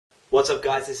What's up,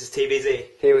 guys? This is TBZ.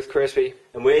 Here with Crispy.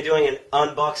 And we're doing an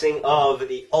unboxing of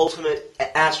the ultimate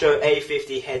Astro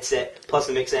A50 headset plus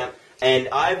the mix amp. And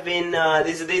I've been,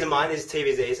 these are mine, these are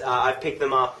TBZ's. I've picked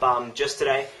them up just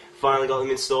today, finally got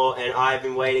them in store, and I've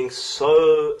been waiting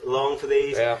so long for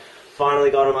these. Yeah. Finally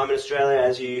got them. I'm in Australia,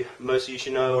 as most of you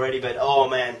should know already, but oh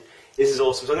man, this is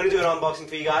awesome. So I'm going to do an unboxing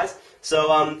for you guys.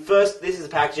 So first, this is the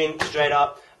packaging, straight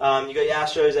up. You got your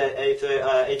Astros at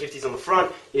A50's on the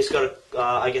front. You just got to,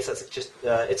 I guess that's just,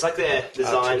 it's like their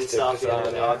design and stuff,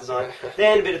 the art design.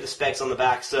 Then a bit of the specs on the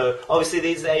back. So obviously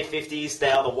these are the A50's.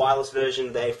 They are the wireless version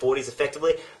of the A40's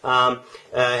effectively, and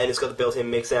it's got the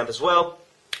built-in mix amp as well.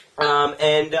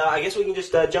 I guess we can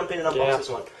just jump in and unbox this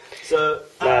one. So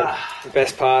the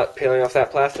best part, peeling off that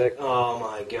plastic. Oh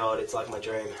my god, it's like my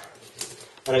dream.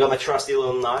 And I got my trusty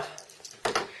little knife.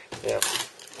 Yeah.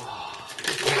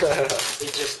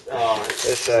 It just,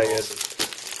 it's so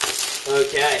good.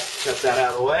 Okay, chuck that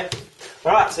out of the way.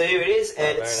 Alright, so here it is,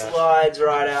 and it slides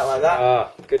right out like that.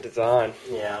 Oh, good design.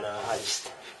 Yeah, I know, I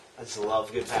just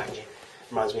love good packaging.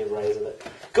 Reminds me of Razer, but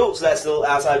cool, so that's the little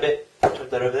outside bit. Chuck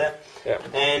that over there. Yeah.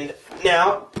 And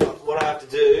now, what I have to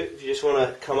do, if you just want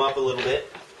to come up a little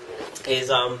bit,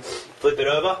 is flip it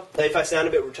over. If I sound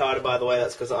a bit retarded, by the way,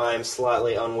 that's because I am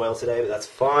slightly unwell today, but that's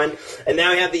fine. And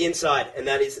now we have the inside, and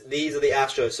that is, these are the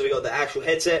Astros. So we got the actual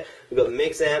headset, we got the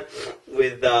mix amp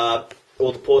with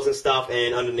all the ports and stuff,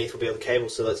 and underneath will be all the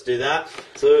cables. So let's do that.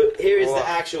 So here is the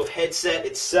actual headset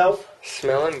itself.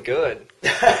 Smelling good.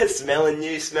 Smelling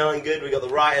new, smelling good. We got the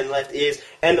right and left ears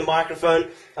and the microphone,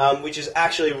 which is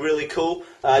actually really cool.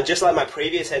 Just like my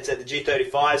previous headset, the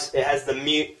G35's, it has the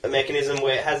mute mechanism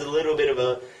where it has a little bit of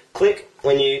a click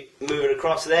when you move it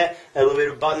across there, a little bit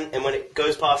of a button, and when it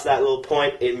goes past that little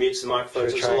point, it mutes the microphone.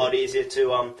 So it's a lot easier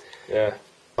to,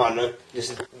 I don't know,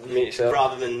 just mute yourself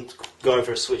rather than going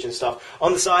for a switch and stuff.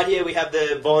 On the side here, we have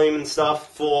the volume and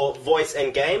stuff for voice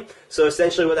and game. So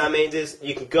essentially what that means is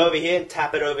you can go over here,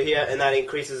 tap it over here, and that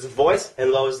increases the voice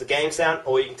and lowers the game sound,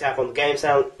 or you can tap on the game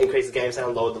sound, increase the game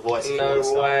sound, lower the voice. No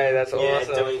way, that's awesome.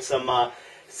 Yeah, doing some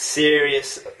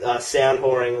serious sound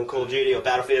whoring on Call of Duty or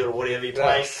Battlefield or whatever you're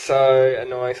playing. That's so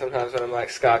annoying sometimes when I'm like,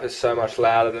 Skype is so much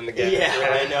louder than the game. Yeah,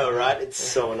 I know, right? It's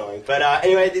so annoying. But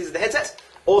anyway, these are the headsets.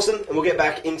 Awesome, and we'll get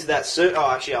back into that soon.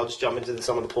 Oh, actually, I'll just jump into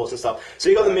some of the ports and stuff. So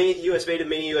you got the mini USB to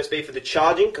mini USB for the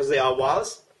charging, because they are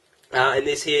wireless. And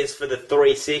this here is for the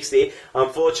 360.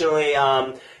 Unfortunately,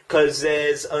 because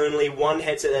there's only one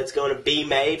headset that's going to be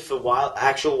made for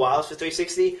actual wireless for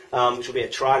 360, which will be a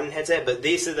Trident headset, but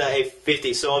these are the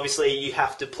A50, so obviously you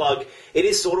have to plug, it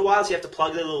is sort of wireless, you have to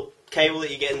plug the little cable that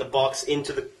you get in the box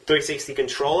into the 360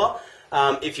 controller.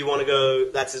 If you want to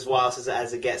go, that's as wireless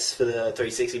as it gets for the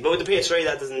 360. But with the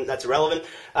PS3, that's irrelevant.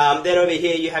 Then over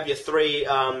here you have your three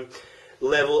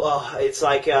it's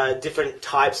like different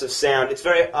types of sound. It's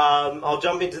very, I'll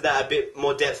jump into that a bit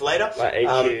more depth later. Like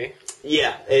EQ?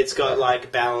 Yeah, it's got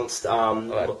like balanced,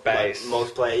 like bass.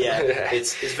 Multiplayer, yeah.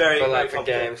 It's very, but very like for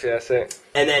complicated. games, yeah, sick.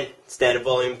 And then standard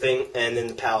volume thing, and then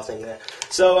the power thing there.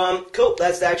 So, cool,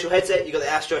 that's the actual headset. You got the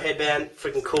Astro headband,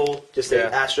 freaking cool. Just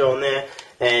the Astro on there.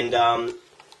 And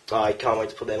I can't wait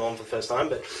to put them on for the first time,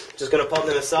 but just going to pop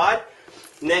them aside.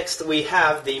 Next, we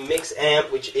have the mix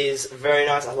amp, which is very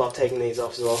nice. I love taking these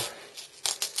off as well.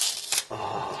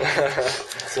 Oh,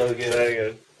 so good. Very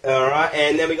good. Alright,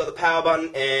 and then we got the power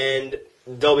button and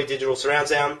Dolby Digital surround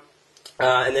sound.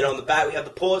 And then on the back we have the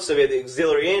ports, so we have the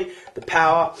auxiliary in, the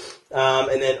power,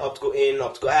 and then optical in,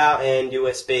 optical out, and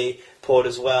USB port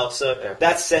as well. So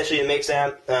that's essentially the mix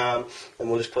amp, and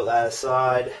we'll just put that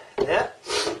aside. Yeah.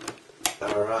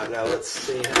 Alright, now let's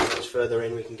see how much further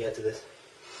in we can get to this.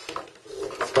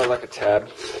 It's got like a tab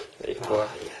that you can put.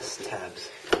 Yes,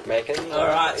 tabs. Making.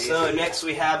 Alright, so next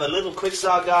we have a little quick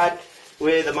start guide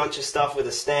with a bunch of stuff with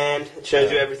a stand. It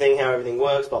shows you everything, how everything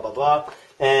works, blah blah blah,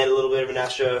 and a little bit of an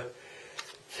Astro.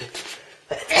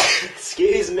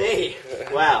 Excuse me.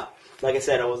 Wow. Like I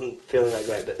said, I wasn't feeling that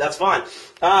great, but that's fine.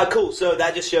 Cool. So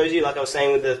that just shows you, like I was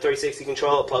saying, with the 360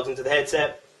 controller, it plugs into the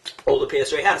headset, all the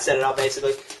PS3, how to set it up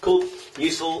basically. Cool,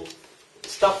 useful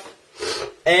stuff.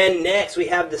 And next we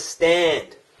have the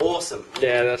stand. Awesome.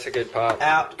 Yeah, that's a good part.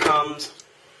 Out comes.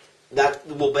 That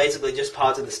will basically just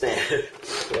parts of the stand.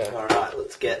 Yeah. Alright,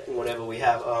 let's get whatever we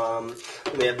have.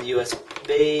 We have the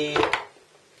USB,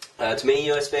 to mini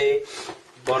USB,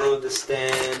 bottom of the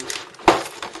stand.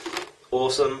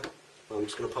 Awesome. I'm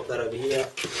just going to pop that over here.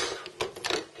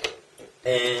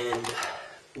 And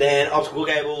then optical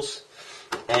cables,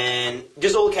 and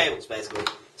just all the cables basically.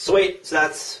 Sweet, so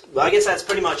I guess that's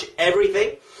pretty much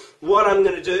everything. what I'm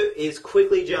going to do is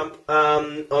quickly jump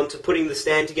onto putting the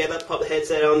stand together, pop the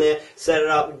headset on there, set it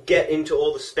up, get into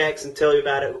all the specs and tell you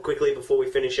about it quickly before we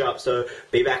finish up. So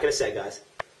be back in a sec, guys.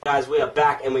 Guys, we are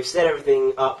back and we've set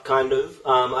everything up kind of.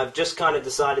 I've just kind of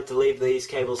decided to leave these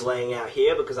cables laying out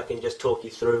here because I can just talk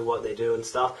you through what they do and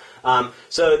stuff.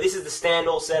 So this is the stand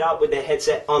all set up with the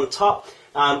headset on top.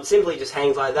 Simply just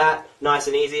hangs like that, nice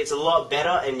and easy. It's a lot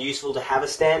better and useful to have a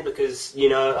stand because, you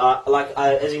know,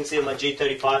 as you can see on my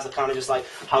G35s, I kind of just like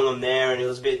hung them there and it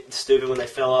was a bit stupid when they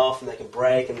fell off and they can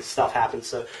break and stuff happens.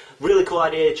 So really cool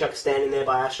idea to chuck a stand in there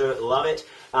by Astro, love it.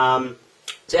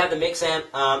 So you have the mix amp,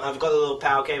 I've got a little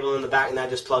power cable in the back and that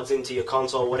just plugs into your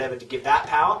console or whatever to give that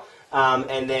power.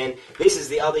 And then this is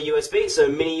the other USB, so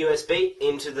mini USB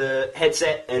into the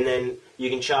headset and then you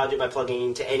can charge it by plugging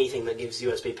into anything that gives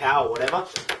USB power or whatever.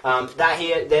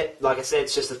 That like I said,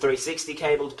 it's just a 360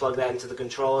 cable to plug that into the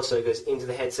controller, so it goes into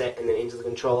the headset and then into the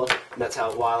controller, and that's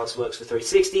how wireless works for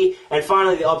 360. And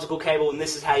finally the optical cable, and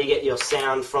this is how you get your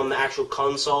sound from the actual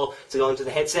console to go into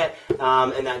the headset,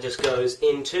 and that just goes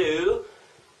into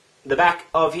the back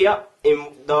of here in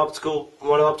the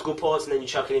one of the optical ports, and then you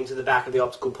chuck it into the back of the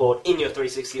optical port in your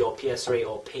 360 or PS3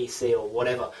 or PC or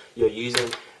whatever you're using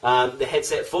the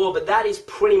headset for. But that is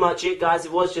pretty much it, guys.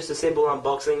 It was just a simple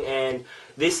unboxing, and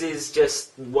this is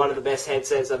just one of the best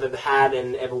headsets I've ever had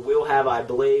and ever will have, I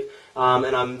believe.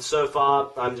 And so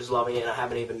far I'm just loving it. I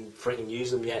haven't even freaking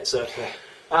used them yet, so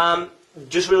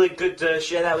just really good to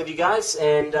share that with you guys,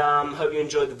 and hope you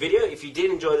enjoyed the video. If you did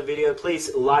enjoy the video,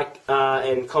 please like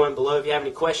and comment below. If you have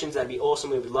any questions, that'd be awesome.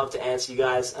 We would love to answer you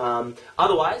guys.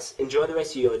 Otherwise, enjoy the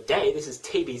rest of your day. This is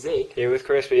TBZ. Here with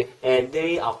Crispy. And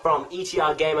they are from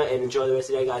ETR Gamer, and enjoy the rest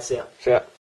of the day, guys. See ya. See ya.